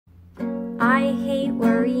I hate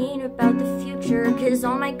worrying about the future, 'cause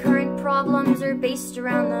all my current problems are based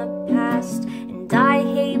around the past. And I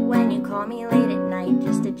hate when you call me late at night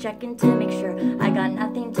just to check in to make sure I got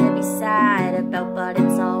nothing to be sad about. But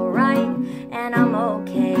it's alright, and I'm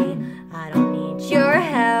okay. I don't need your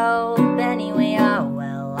help anyway. Oh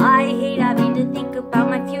well, I hate having to think about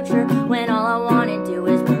my future when all I wanna do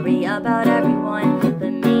is worry about everyone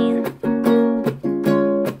but me.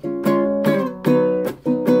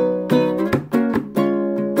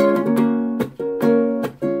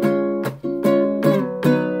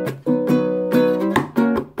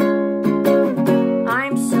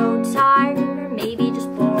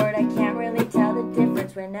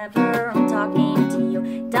 Whenever I'm talking to you,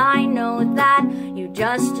 and I know that you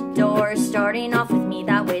just adore starting off with me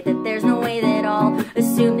that way, that there's no way that I'll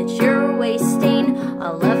assume that you're wasting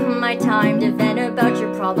all of my time to vent about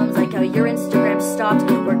your problems, like how your Instagram stopped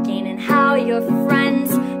working and how your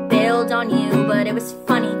friends bailed on you. But it was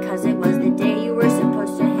funny, 'cause it was the day you were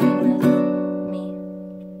supposed to hang with me.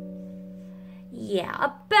 Yeah,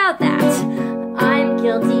 about that, I'm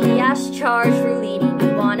guilty as charged for leading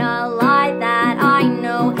you on a lie that I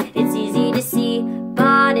know it's easy to see,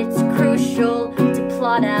 but it's crucial to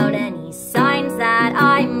plot out any signs that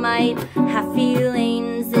I might have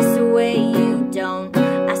feelings this way. You don't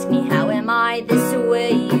ask me how am I this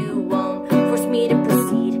way. You won't force me to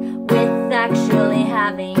proceed with actually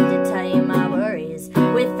having to tell you my worries,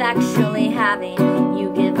 with actually having